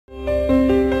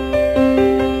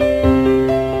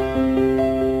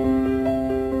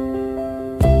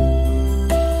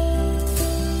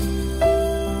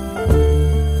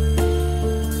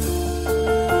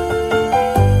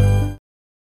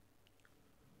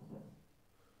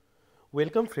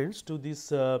Welcome friends to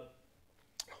this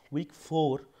week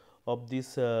 4 of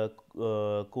this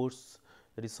course,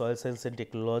 that is soil science and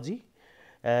technology,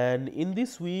 and in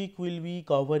this week we will be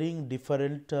covering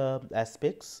different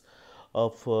aspects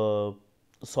of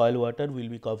soil water. We will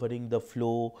be covering the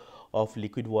flow of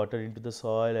liquid water into the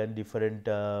soil and different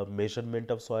measurement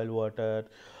of soil water,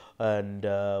 and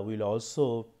we will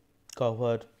also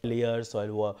cover layers,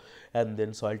 and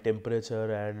then soil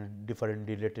temperature and different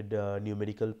related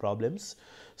numerical problems.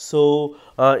 So,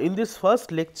 in this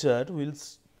first lecture, we will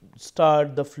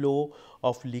start the flow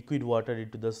of liquid water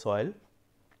into the soil,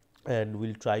 and we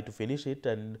will try to finish it,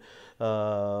 and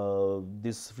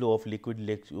this flow of liquid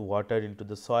water into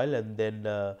the soil, and then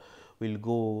we will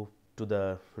go to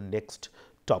the next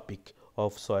topic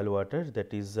of soil water,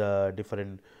 that is uh,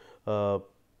 different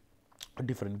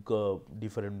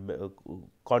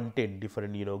content,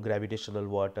 different gravitational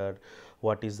water,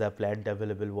 what is the plant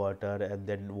available water, and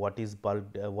then what is bulk,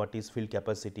 what is fill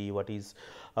capacity, what is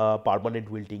permanent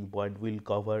wilting point. We will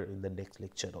cover in the next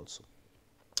lecture also.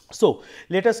 So,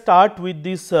 let us start with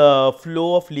this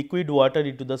flow of liquid water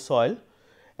into the soil,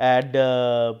 and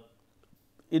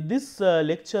in this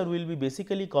lecture we will be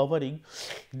basically covering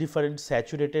different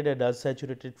saturated and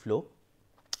unsaturated flow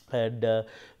and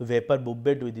vapor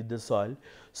movement within the soil.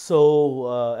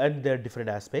 So, and there are different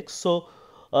aspects. So,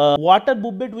 water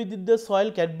movement within the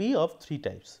soil can be of three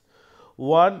types.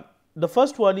 The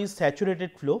first one is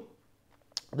saturated flow,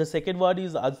 the second one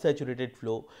is unsaturated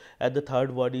flow, and the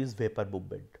third one is vapor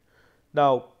movement.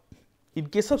 Now, in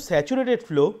case of saturated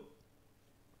flow,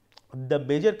 the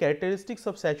major characteristics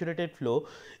of saturated flow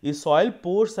is soil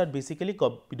pores are basically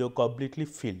completely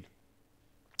filled.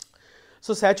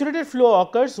 So, saturated flow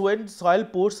occurs when soil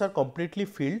pores are completely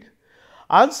filled.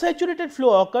 Unsaturated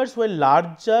flow occurs when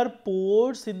larger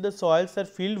pores in the soils are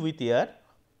filled with air,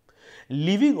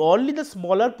 leaving only the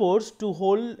smaller pores to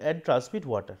hold and transmit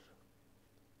water.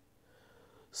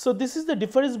 So, this is the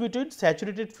difference between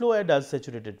saturated flow and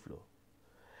unsaturated flow.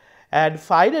 And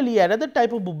finally, another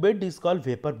type of movement is called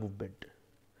vapor movement.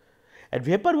 And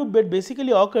vapor movement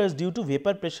basically occurs due to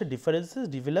vapor pressure differences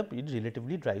developed in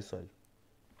relatively dry soil.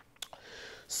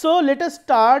 So, let us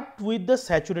start with the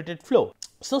saturated flow.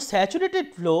 So,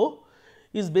 saturated flow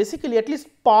is basically at least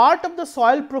part of the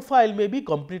soil profile may be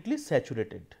completely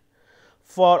saturated.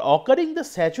 For occurring the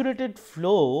saturated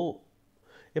flow,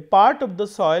 a part of the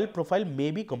soil profile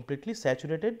may be completely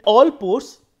saturated. All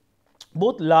pores,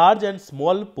 both large and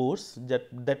small pores,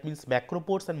 that means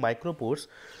macropores and micropores,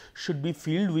 should be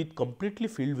completely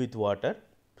filled with water,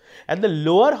 and the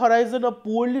lower horizon of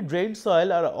poorly drained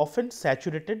soil are often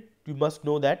saturated. You must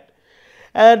know that.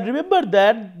 And remember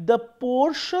that the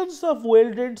portions of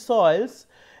well drained soils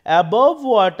above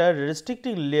water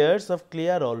restricting layers of clay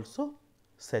are also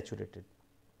saturated.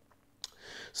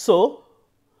 So,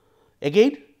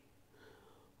 again,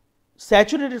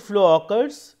 saturated flow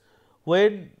occurs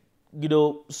when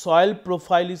soil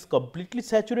profile is completely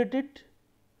saturated.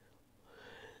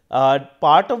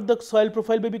 Part of the soil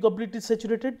profile may be completely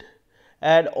saturated,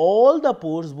 and all the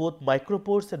pores, both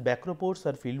micropores and macropores,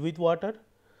 are filled with water.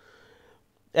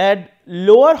 And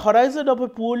lower horizon of a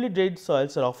poorly drained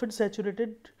soils are often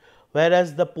saturated,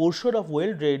 whereas the portion of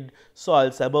well drained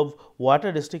soils above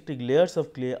water restricting layers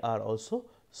of clay are also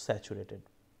saturated.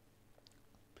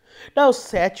 Now,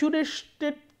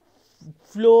 saturated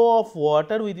flow of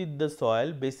water within the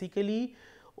soil basically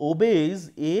obeys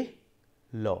a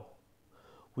law.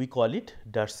 We call it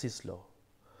Darcy's law.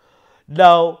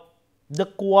 Now, the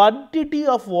quantity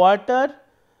of water,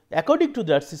 according to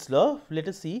Darcy's law, let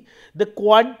us see, the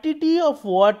quantity of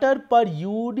water per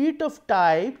unit of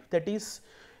time, that is,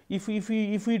 if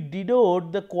we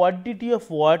denote the quantity of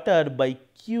water by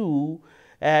Q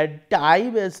and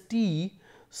time as T,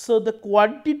 so the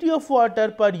quantity of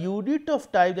water per unit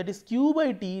of time, that is Q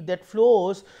by T, that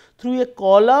flows through a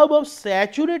column of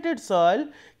saturated soil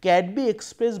can be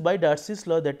expressed by Darcy's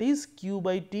law, that is Q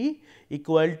by T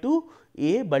equal to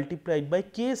A multiplied by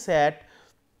K sat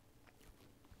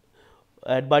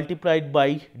and multiplied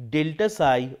by delta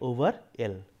psi over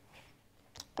L.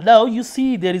 Now, you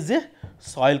see there is a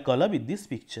soil column in this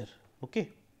picture, okay,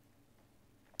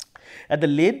 and the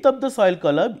length of the soil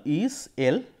column is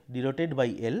L, denoted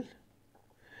by L,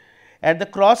 and the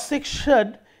cross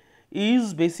section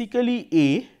is basically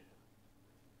A.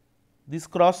 This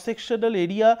cross sectional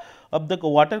area of the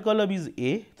water column is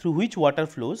A, through which water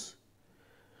flows,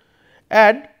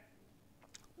 and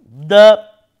the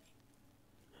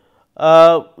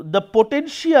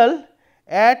potential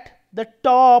at the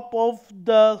top of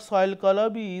the soil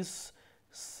column is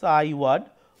psi 1,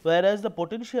 whereas the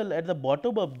potential at the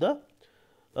bottom of the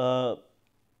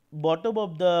bottom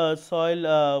of the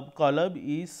soil column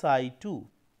is psi 2.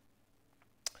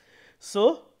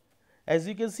 So, as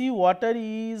you can see, water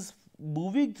is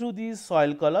moving through this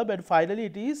soil column, and finally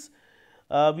it is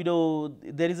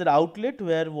there is an outlet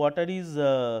where water is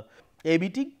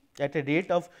emitting at a rate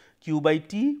of q by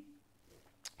t.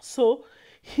 So,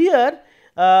 here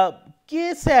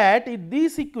k sat in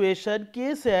this equation,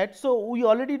 k sat, so we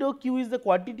already know q is the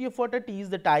quantity of water, t is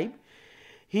the time.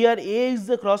 Here A is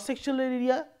the cross sectional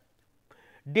area,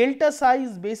 delta psi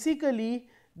is basically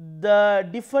the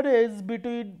difference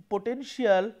between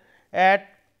potential at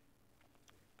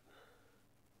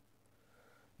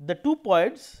the 2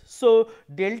 points. So,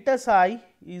 delta psi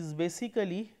is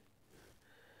basically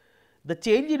the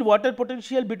change in water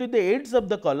potential between the ends of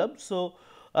the column. So,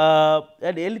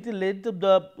 and L is the length of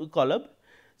the column.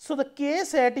 So, the K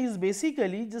sat is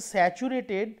basically the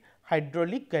saturated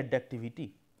hydraulic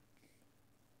conductivity.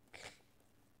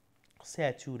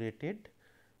 Saturated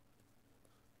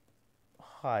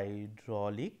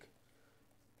hydraulic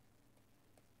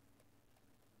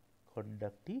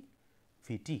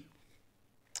conductivity.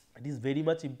 It is very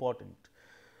much important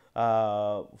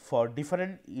for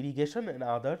different irrigation and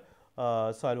other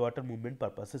soil water movement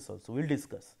purposes also. We will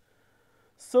discuss.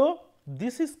 So,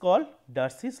 this is called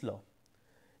Darcy's law.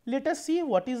 Let us see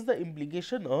what is the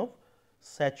implication of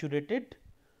saturated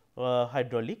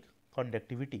hydraulic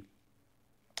conductivity.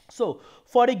 So,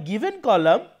 for a given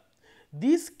column,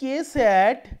 this K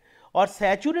sat or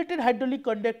saturated hydraulic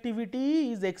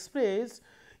conductivity is expressed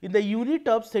in the unit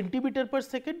of centimeter per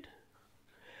second,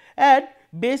 and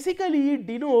basically it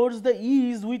denotes the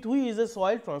ease with which the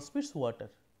soil transmits water.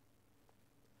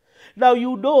 Now,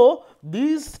 you know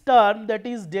this term, that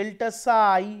is delta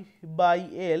psi by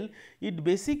L, it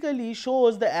basically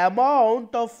shows the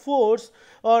amount of force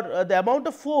or the amount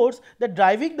of force that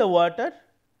driving the water.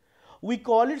 We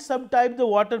call it sometimes the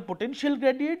water potential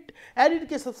gradient, and in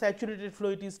case of saturated flow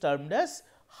it is termed as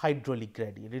hydraulic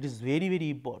gradient. It is very, very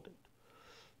important.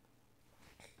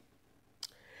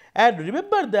 And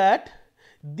remember that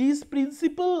this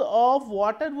principle of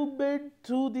water movement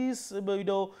through these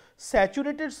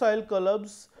saturated soil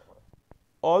columns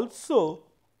also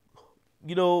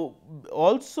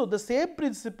also the same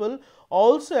principle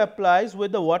also applies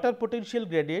when the water potential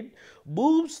gradient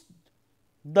moves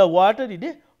the water in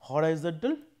a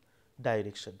horizontal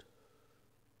direction.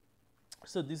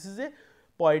 So, this is a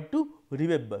point to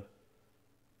remember.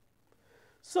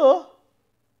 So,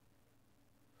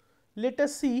 let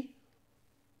us see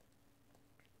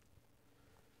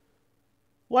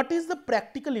what is the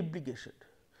practical implication.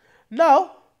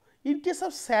 Now, in case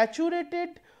of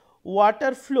saturated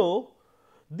water flow,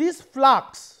 this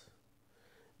flux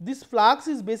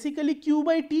is basically q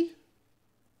by t.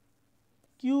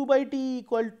 Q by t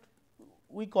equal,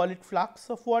 we call it flux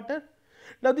of water.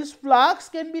 Now, this flux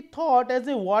can be thought as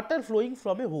a water flowing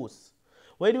from a hose.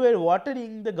 When you are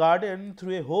watering the garden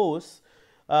through a hose,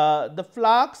 the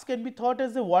flux can be thought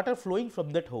as the water flowing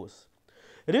from that hose.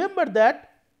 Remember that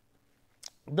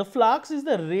the flux is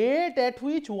the rate at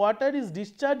which water is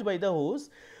discharged by the hose,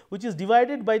 which is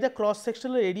divided by the cross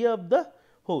sectional area of the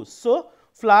hose. So,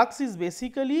 flux is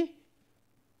basically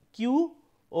Q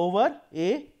over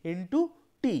A into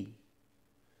T.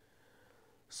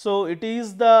 So, it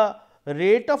is the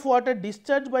rate of water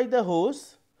discharged by the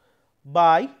hose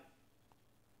by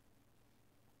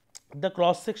the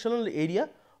cross sectional area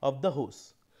of the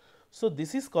hose. So,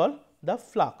 this is called the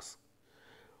flux.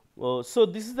 So,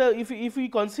 this is the, if we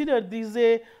consider this is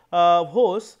a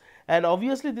hose, and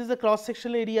obviously this is the cross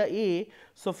sectional area A.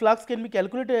 So, flux can be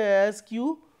calculated as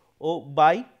Q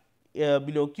by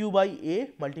Q by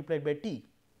A multiplied by T.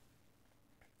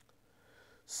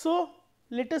 So,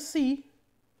 let us see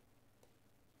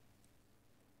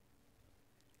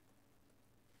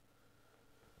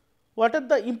what are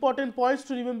the important points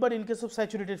to remember in case of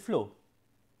saturated flow.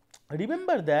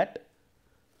 Remember that,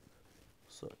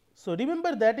 so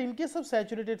remember that in case of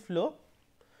saturated flow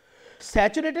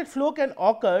can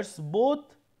occur both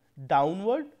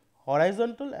downward,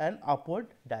 horizontal and upward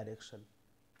direction.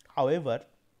 However,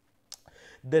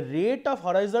 the rate of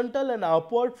horizontal and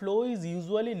upward flow is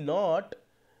usually not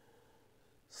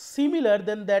similar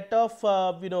than that of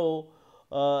a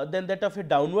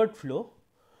downward flow,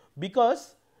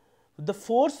 because the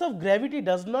force of gravity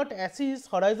does not assist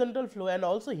horizontal flow and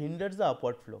also hinders the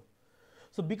upward flow.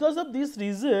 So, because of this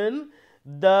reason,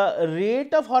 the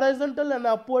rate of horizontal and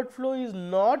upward flow is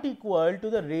not equal to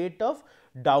the rate of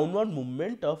downward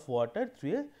movement of water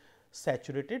through a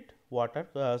saturated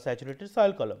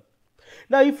soil column.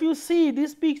 Now, if you see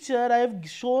this picture, I have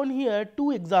shown here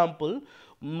two examples.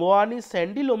 One is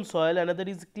sandy loam soil, another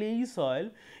is clayey soil.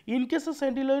 In case of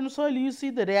sandy loam soil, you see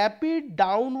the rapid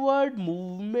downward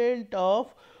movement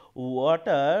of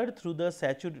water through the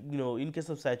saturated, in case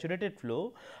of saturated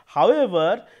flow.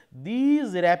 However,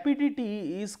 this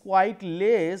rapidity is quite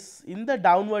less in the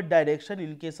downward direction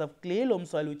in case of clay loam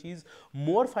soil, which is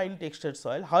more fine textured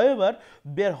soil. However,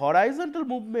 their horizontal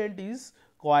movement is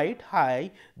quite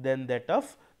high than that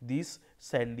of this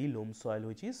sandy loam soil,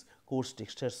 which is coarse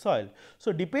texture soil.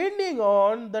 So, depending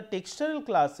on the textural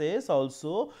classes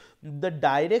also, the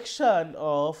direction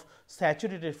of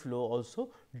saturated flow also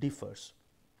differs.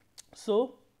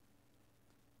 So,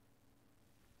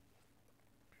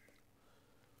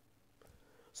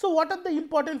 what are the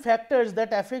important factors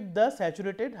that affect the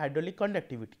saturated hydraulic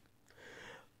conductivity?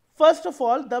 First of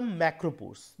all, the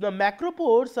macropores. The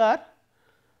macropores are,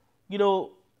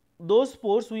 those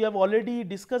pores we have already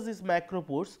discussed. These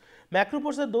macropores.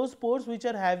 Macropores are those pores which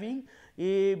are having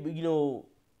a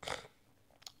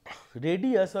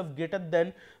radius of greater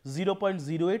than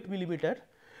 0.08 millimeter.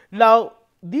 Now,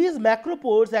 these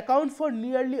macropores account for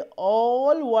nearly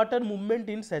all water movement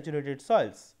in saturated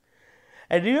soils.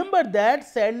 And remember that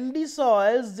sandy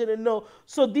soils,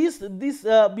 so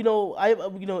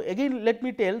again let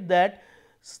me tell that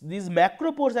these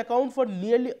macropores account for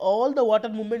nearly all the water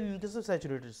movement in case of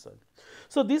saturated soil.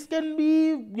 So, this can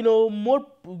be more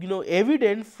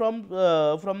evident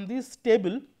from this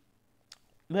table,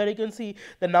 where you can see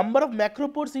the number of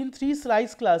macropores in 3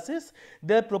 size classes,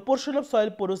 their proportion of soil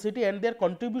porosity and their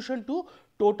contribution to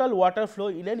total water flow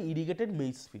in an irrigated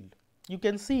maize field. You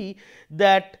can see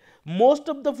that most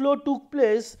of the flow took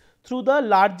place through the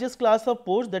largest class of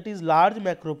pores, that is large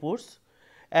macropores,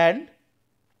 and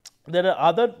there are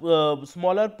other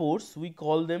smaller pores, we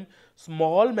call them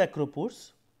small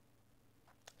macropores.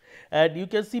 And you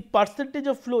can see percentage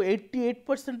of flow,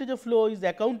 88% of flow is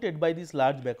accounted by these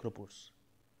large macropores.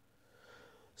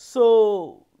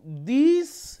 So,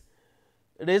 these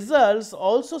results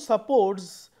also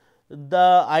supports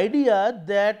the idea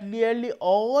that nearly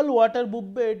all water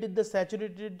movement in the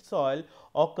saturated soil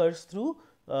occurs through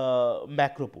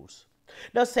macropores.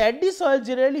 Now, sandy soil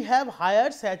generally have higher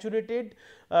saturated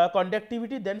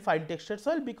conductivity than fine textured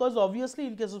soil, because obviously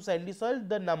in case of sandy soil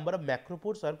the number of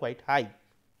macropores are quite high,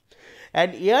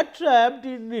 and air trapped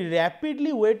in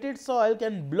rapidly wetted soil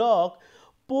can block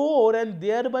pore and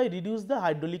thereby reduce the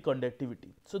hydraulic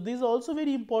conductivity. So, this is also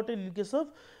very important in case of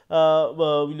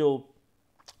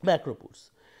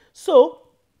macropores. So,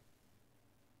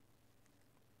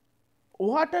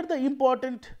 what are the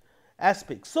important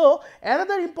aspects? So,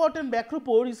 another important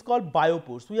macropore is called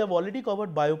biopores. We have already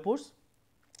covered biopores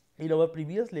in our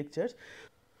previous lectures.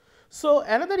 So,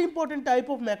 another important type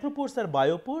of macropores are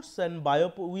biopores, and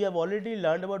we have already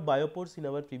learned about biopores in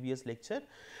our previous lecture.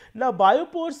 Now,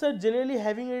 biopores are generally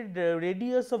having a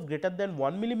radius of greater than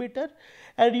 1 millimeter,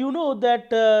 and you know that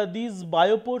these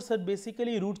biopores are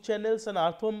basically root channels and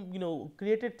earthworm,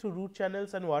 created through root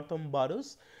channels and earthworm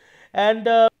burrows, and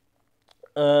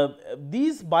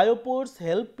these biopores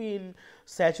help in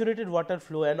saturated water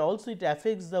flow, and also it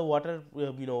affects the water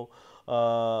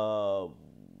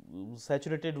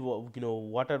saturated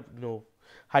water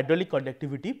hydraulic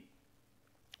conductivity.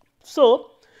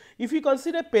 So, if you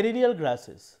consider perennial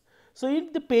grasses, so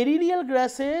if the perennial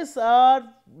grasses are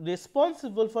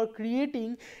responsible for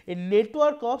creating a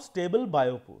network of stable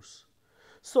biopores.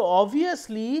 So,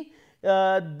 obviously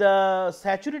the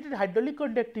saturated hydraulic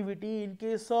conductivity in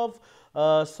case of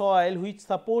soil which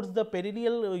supports the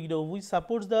perennial, which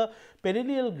supports the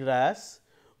perennial grass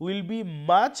will be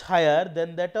much higher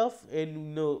than that of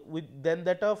than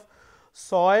that of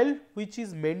soil which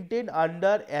is maintained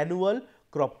under annual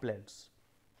crop plants.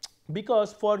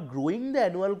 Because for growing the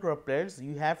annual crop plants,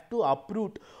 you have to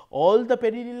uproot all the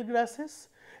perennial grasses,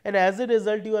 and as a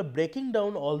result you are breaking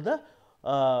down all the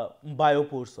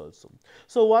biopores also.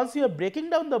 So, once you are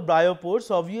breaking down the biopores,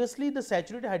 obviously the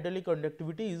saturated hydraulic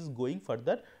conductivity is going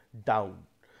further down.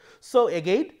 So,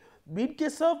 again, in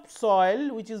case of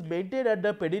soil which is maintained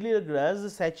under perennial grass, the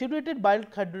saturated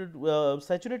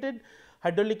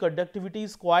hydraulic conductivity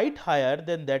is quite higher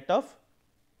than that of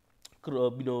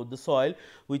the soil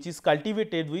which is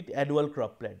cultivated with annual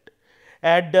crop plant,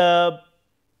 and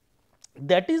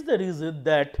that is the reason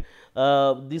that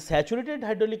the saturated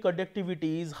hydraulic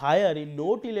conductivity is higher in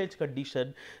no tillage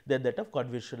condition than that of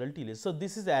conventional tillage. So,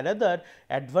 this is another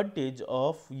advantage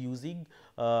of using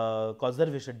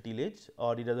conservation tillage,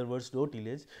 or in other words no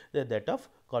tillage, than that of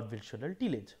conventional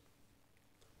tillage.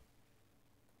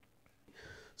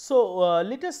 So,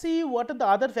 let us see what are the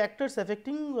other factors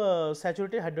affecting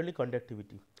saturated hydraulic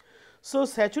conductivity. So,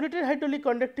 saturated hydraulic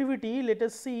conductivity, let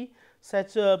us see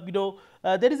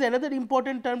there is another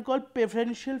important term called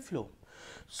preferential flow.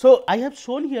 So, I have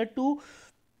shown here two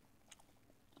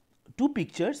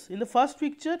pictures. In the first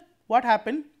picture, what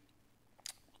happened?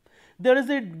 There is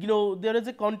a there is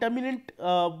a contaminant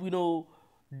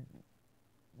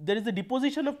there is a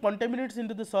deposition of contaminants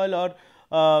into the soil, or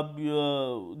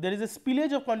there is a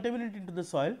spillage of contaminant into the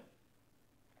soil,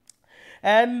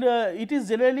 and it is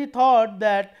generally thought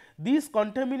that this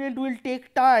contaminant will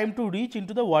take time to reach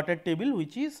into the water table,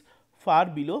 which is far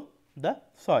below the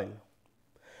soil.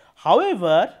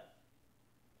 However,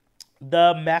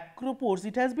 the macropores,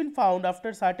 it has been found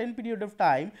after certain period of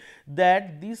time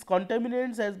that these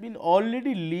contaminants has been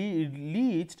already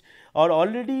leached, or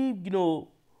already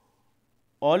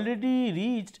already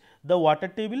reached the water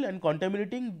table and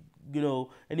contaminating,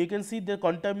 and you can see the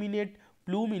contaminate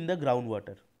plume in the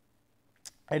groundwater,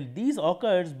 and these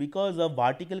occurs because of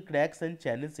vertical cracks and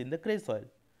channels in the clay soil.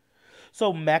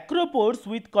 So, macropores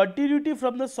with continuity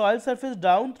from the soil surface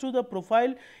down through the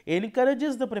profile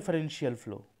encourages the preferential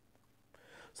flow.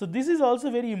 So, this is also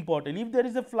very important. If there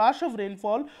is a flash of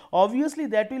rainfall, obviously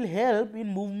that will help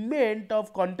in movement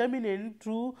of contaminant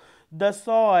through the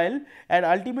soil, and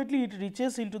ultimately it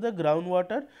reaches into the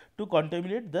groundwater to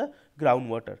contaminate the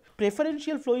groundwater.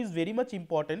 Preferential flow is very much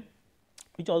important,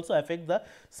 which also affects the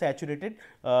saturated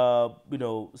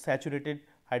saturated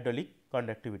hydraulic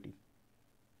conductivity.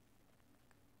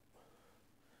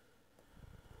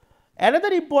 Another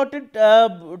important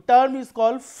term is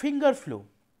called finger flow.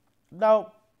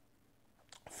 Now,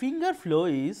 finger flow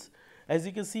is, as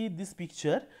you can see in this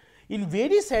picture, in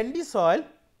very sandy soil,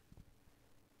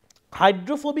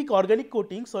 hydrophobic organic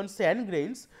coatings on sand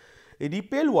grains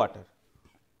repel water,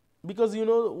 because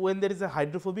when there is a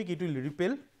hydrophobic, it will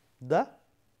repel the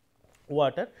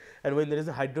water, and when there is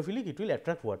a hydrophilic, it will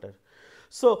attract water.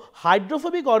 So,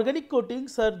 hydrophobic organic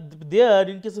coatings are there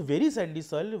in case of very sandy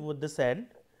soil with the sand.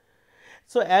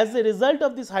 So, as a result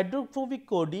of this hydrophobic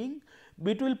coating,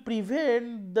 it will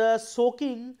prevent the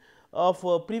soaking of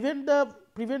prevent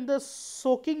the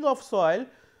soaking of soil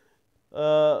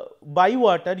by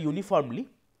water uniformly,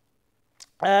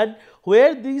 and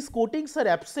where these coatings are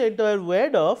absent or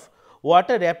void of,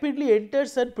 water rapidly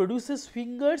enters and produces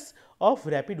fingers of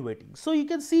rapid wetting. So, you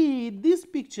can see in this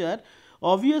picture,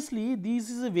 obviously this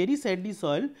is a very sandy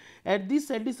soil, and this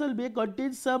sandy soil may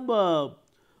contain some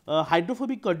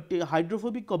hydrophobic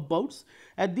compounds,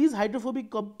 and these hydrophobic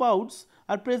compounds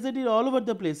are present in all over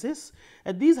the places,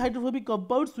 and these hydrophobic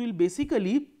compounds will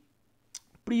basically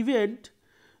prevent,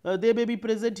 they may be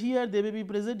present here, they may be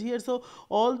present here. So,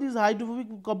 all these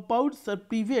hydrophobic compounds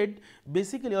prevent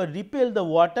basically or repel the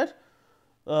water,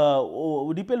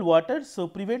 so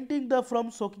preventing the from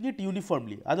soaking it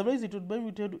uniformly, otherwise it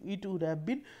would have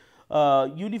been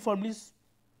uniformly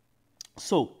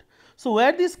soaked. So,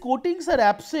 where these coatings are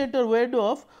absent or void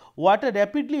of, water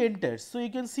rapidly enters. So,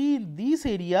 you can see in this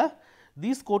area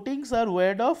these coatings are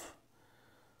void of.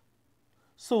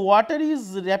 So, water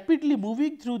is rapidly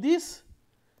moving through these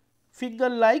finger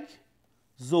like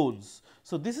zones.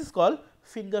 So, this is called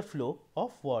finger flow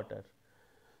of water.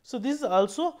 So, this is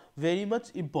also very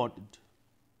much important.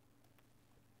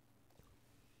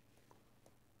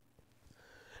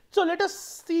 So, let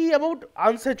us see about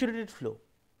unsaturated flow.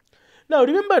 Now,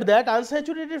 remember that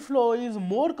unsaturated flow is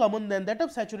more common than that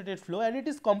of saturated flow, and it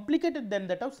is complicated than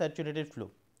that of saturated flow.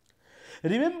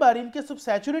 Remember, in case of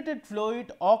saturated flow,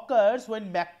 it occurs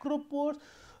when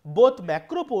both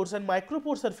macropores and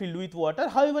micropores are filled with water.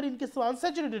 However, in case of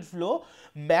unsaturated flow,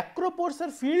 macropores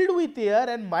are filled with air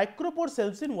and micropores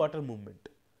helps in water movement.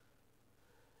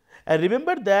 And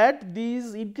remember that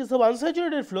in case of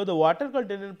unsaturated flow, the water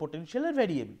content and potential are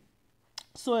variable.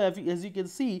 So, as you can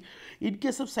see, in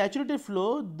case of saturated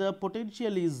flow, the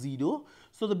potential is 0.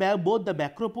 So, both the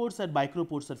macropores and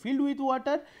micropores are filled with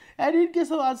water, and in case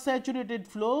of unsaturated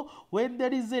flow, when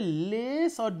there is a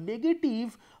less or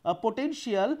negative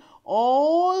potential,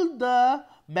 all the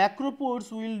macropores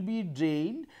will be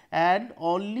drained and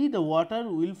only the water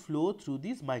will flow through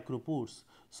these micropores.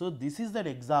 So, this is an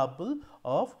example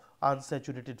of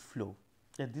unsaturated flow,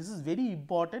 and this is very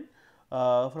important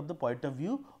from the point of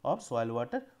view of soil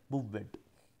water movement.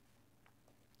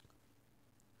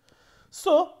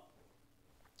 So,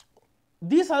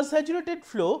 this unsaturated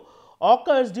flow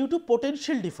occurs due to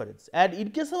potential difference, and in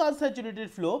case of unsaturated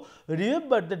flow,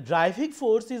 remember the driving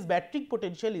force is metric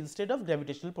potential instead of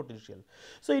gravitational potential.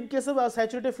 So, in case of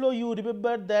unsaturated flow, you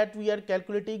remember that we are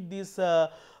calculating this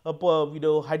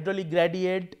hydraulic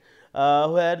gradient,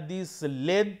 where this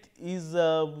length is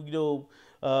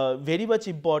very much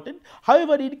important.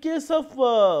 However, in case of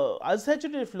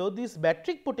unsaturated flow, this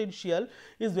metric potential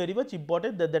is very much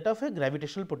important than that of a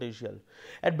gravitational potential.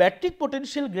 And metric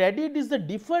potential gradient is the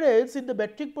difference in the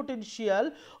metric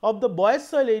potential of the moist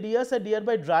soil areas and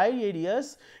nearby dry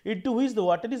areas into which the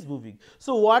water is moving.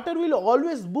 So, water will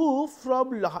always move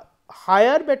from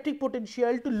higher metric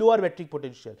potential to lower metric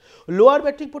potential. Lower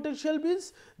metric potential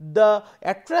means the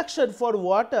attraction for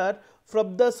water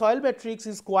from the soil matrix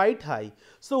is quite high.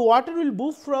 So, water will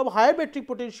move from higher metric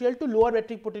potential to lower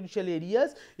metric potential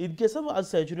areas in case of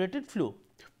unsaturated flow.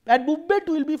 And movement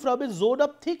will be from a zone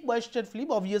of thick moisture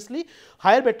film, obviously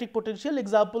higher metric potential,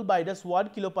 example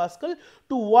 -1 kilopascal,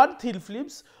 to one thin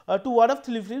films, to one of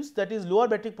thin films, that is lower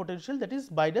metric potential, that is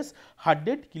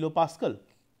 -100 kilopascal.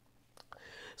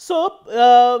 So,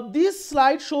 this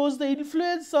slide shows the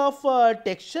influence of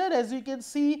texture. As you can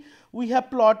see, we have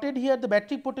plotted here the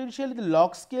metric potential in the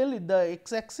log scale in the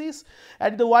x axis,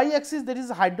 and the y axis there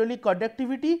is hydraulic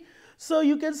conductivity. So,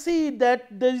 you can see that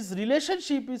this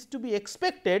relationship is to be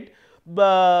expected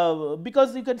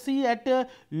because you can see at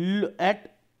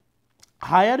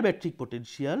higher metric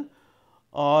potential,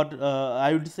 or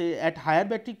I would say at higher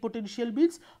metric potential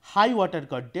means high water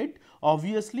content.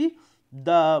 Obviously,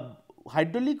 the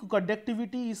hydraulic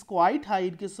conductivity is quite high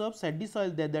in case of sandy soil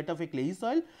than that of a clayey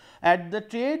soil, and the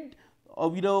trend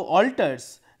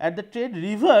alters and the trend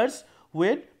reverse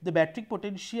when the metric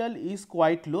potential is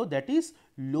quite low, that is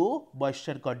low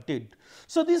moisture content.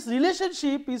 So, this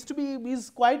relationship is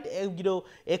quite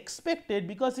expected,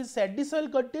 because in sandy soil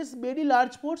contains many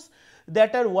large pores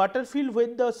that are water filled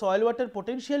when the soil water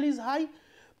potential is high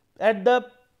and the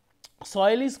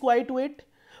soil is quite wet.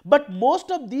 But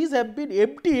most of these have been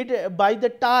emptied by the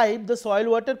time the soil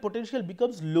water potential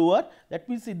becomes lower, that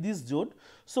means in this zone.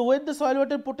 So, when the soil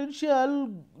water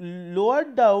potential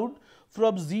lowered down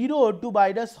from 0 to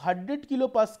 -100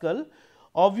 kilopascal,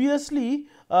 obviously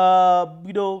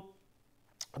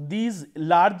these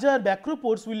larger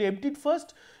macropores will empty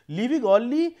first, leaving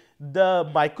only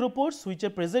the micropores which are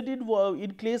present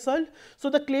in clay soil. So,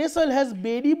 the clay soil has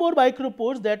many more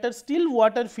micropores that are still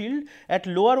water filled at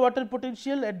lower water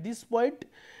potential at this point.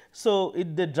 So,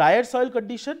 in the drier soil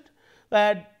condition,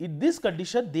 and in this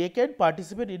condition they can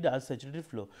participate in the unsaturated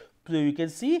flow. So, you can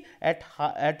see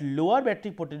at lower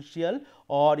metric potential,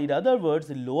 or in other words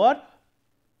lower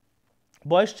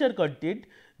moisture content,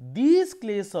 these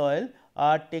clay soil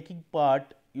are taking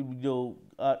part,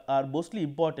 are mostly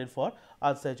important for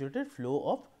unsaturated flow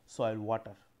of soil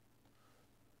water.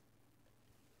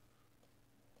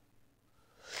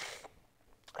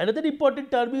 Another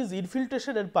important term is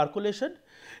infiltration and percolation.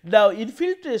 Now,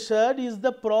 infiltration is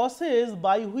the process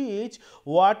by which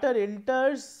water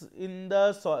enters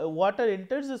the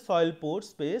soil pore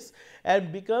space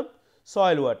and become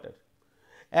soil water,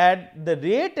 and the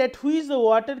rate at which the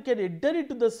water can enter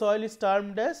into the soil is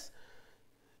termed as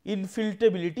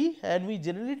infiltrability, and we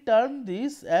generally term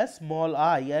this as small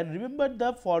I. And remember,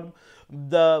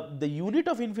 the unit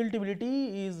of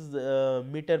infiltrability is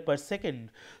meter per second.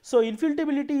 So,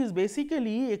 infiltrability is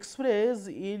basically expressed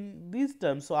in these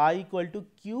terms. So, I equal to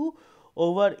Q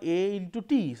over A into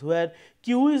T, where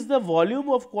Q is the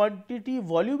volume and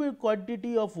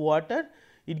quantity of water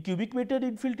in cubic meter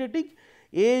infiltrating.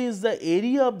 A is the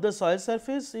area of the soil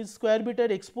surface in square meter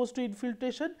exposed to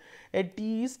infiltration, and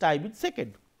T is time in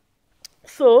second.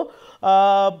 So,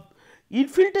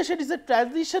 infiltration is a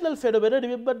transitional phenomena.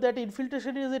 Remember that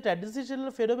infiltration is a transitional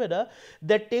phenomena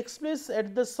that takes place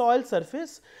at the soil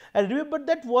surface, and remember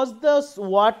that once the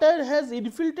water has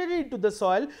infiltrated into the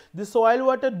soil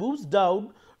water moves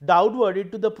downward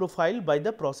into the profile by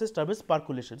the process termed as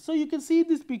percolation. So, you can see in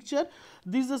this picture,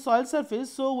 this is the soil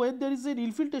surface. So, when there is an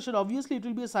infiltration, obviously it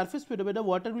will be a surface phenomena,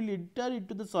 water will enter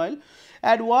into the soil,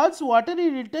 and once water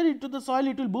will enter into the soil,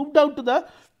 it will move down to the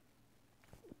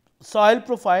soil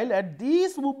profile, and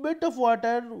this movement of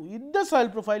water in the soil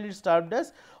profile is termed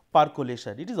as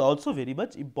percolation. It is also very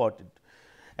much important.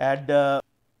 And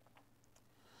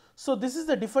so, this is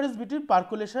the difference between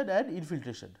percolation and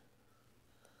infiltration.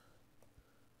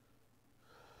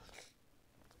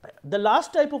 The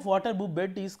last type of water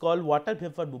movement is called water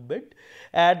vapor movement,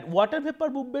 and water vapor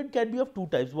movement can be of two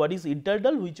types. One is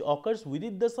internal, which occurs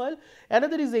within the soil,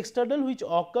 another is external, which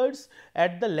occurs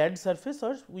at the land surface,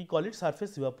 or we call it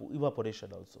surface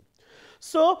evaporation also.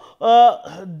 So,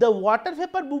 the water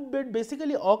vapor movement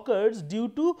basically occurs due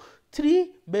to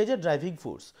three major driving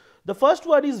force. The first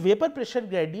one is vapor pressure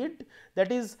gradient,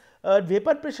 that is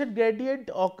vapor pressure gradient,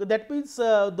 that means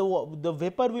the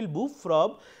vapor will move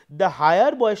from the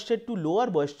higher moisture to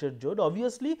lower moisture zone.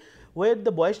 Obviously, when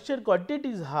the moisture content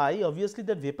is high, obviously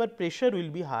the vapor pressure will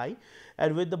be high,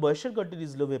 and when the moisture content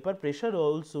is low, vapor pressure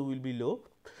also will be low.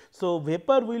 So,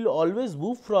 vapor will always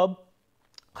move from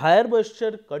higher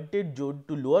moisture content zone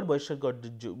to lower moisture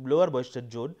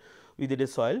zone within a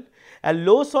soil, and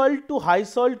low salt to high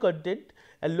salt content,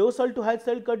 and low salt to high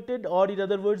salt content, or in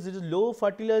other words it is low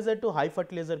fertilizer to high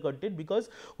fertilizer content, because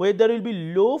where there will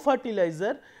be low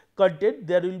fertilizer content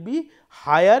there will be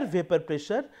higher vapor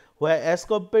pressure, where as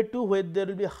compared to when there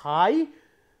will be high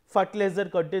fertilizer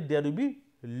content there will be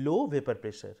low vapor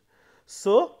pressure.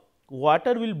 So,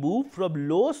 water will move from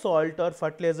low salt or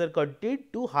fertilizer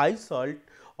content to high salt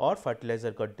or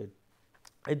fertilizer content.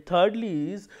 And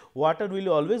thirdly is water will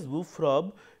always move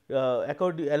from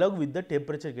along with the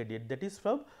temperature gradient, that is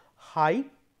from high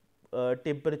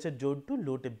temperature zone to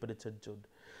low temperature zone.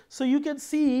 So, you can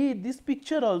see in this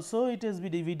picture also it has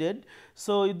been evident.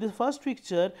 So, in the first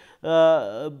picture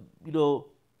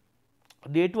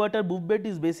net water movement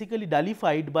is basically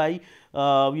nullified by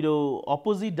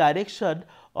opposite direction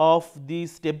of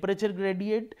this temperature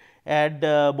gradient and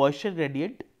moisture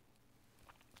gradient.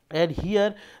 And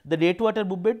here the net water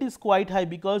movement is quite high,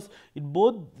 because in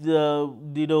both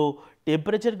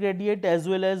temperature gradient as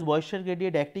well as moisture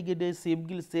gradient acting in a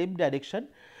same direction.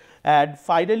 And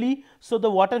finally, so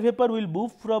the water vapor will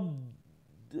move from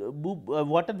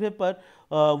water vapor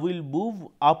will move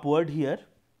upward here,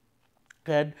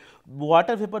 and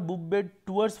water vapor movement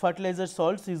towards fertilizer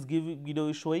salts is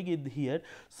giving showing in here.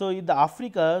 So, in the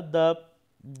Africa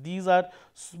these are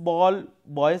small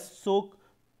moist soak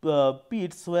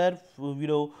pits where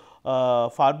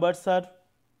farmers are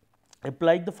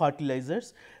applying the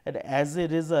fertilizers, and as a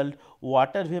result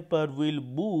water vapor will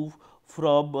move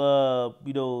from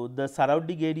the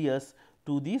surrounding areas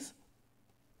to this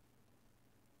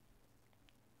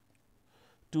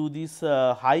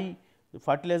high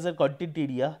fertilizer content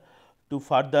area to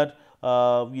further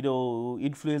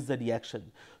influence the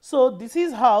reaction. So, this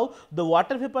is how the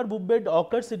water vapor movement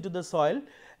occurs into the soil,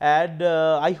 and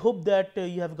I hope that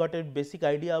you have got a basic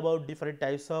idea about different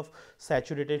types of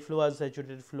saturated flow,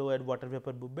 unsaturated flow and water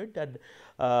vapor movement. And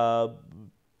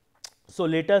so,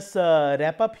 let us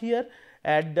wrap up here,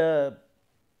 and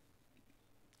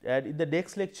in the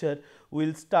next lecture we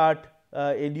will start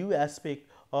a new aspect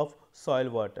of soil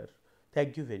water.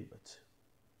 Thank you very much.